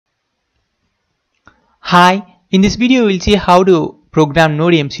Hi, in this video we'll see how to program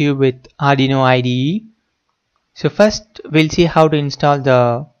Node MCU with Arduino IDE. So first we'll see how to install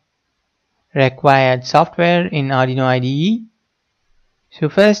the required software in Arduino IDE. So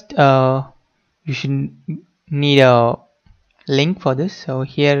first you should need a link for this. So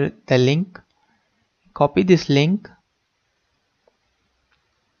here the link, copy this link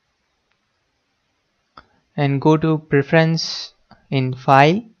and go to preference in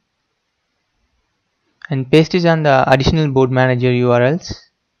file and paste it on the additional board manager URLs.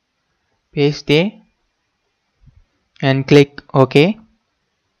 Paste there and click OK.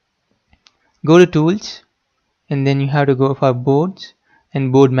 Go to tools and then you have to go for boards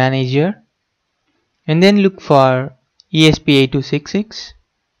and board manager and then look for ESP8266.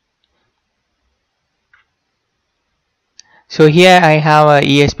 So here I have a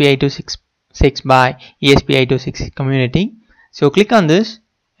ESP8266 by ESP8266 community. So click on this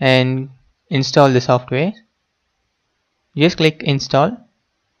and install the software. Just click install.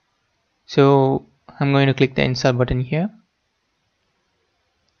 So I'm going to click the install button here.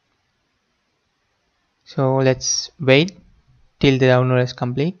 So let's wait till the download is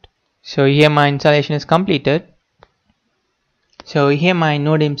complete. So here my installation is completed. So here my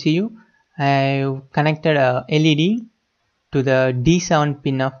Node MCU, I've connected a LED to the D7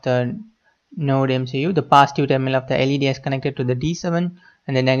 pin of the Node MCU. The positive terminal of the LED is connected to the D7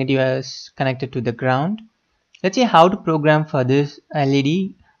 and the negative is connected to the ground. Let's see how to program for this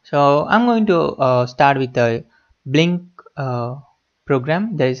LED. So I'm going to start with the blink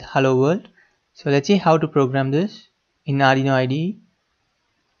program, that is hello world. So let's see how to program this in Arduino IDE.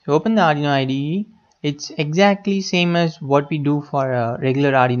 So open the Arduino IDE. It's exactly same as what we do for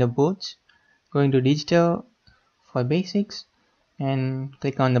regular Arduino boards. Going to digital for basics and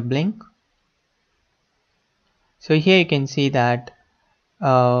click on the blink. So here you can see that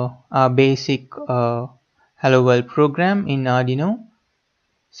our basic hello world program in Arduino.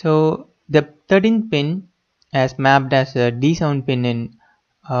 So the 13th pin is mapped as a D7 pin in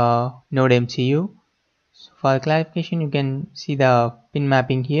Node MCU. So for clarification, you can see the pin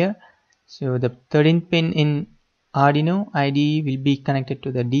mapping here. So the 13th pin in Arduino IDE will be connected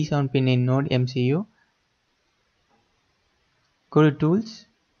to the D7 pin in Node MCU. Go to tools.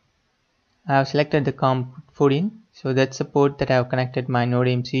 I have selected the COM14. So that's the port that I have connected my Node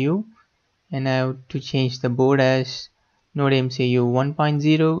MCU, and I have to change the board as Node MCU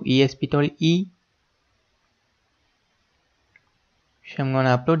 1.0 ESP8266. So I'm going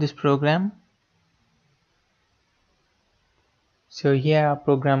to upload this program. So here our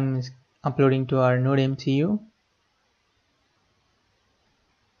program is uploading to our Node MCU.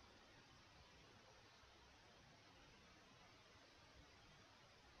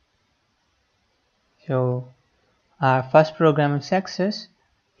 So our first program is success.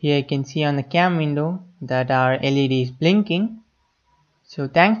 Here you can see on the cam window that our LED is blinking. So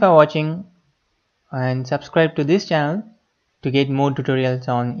thanks for watching and subscribe to this channel to get more tutorials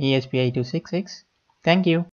on ESP8266. Thank you.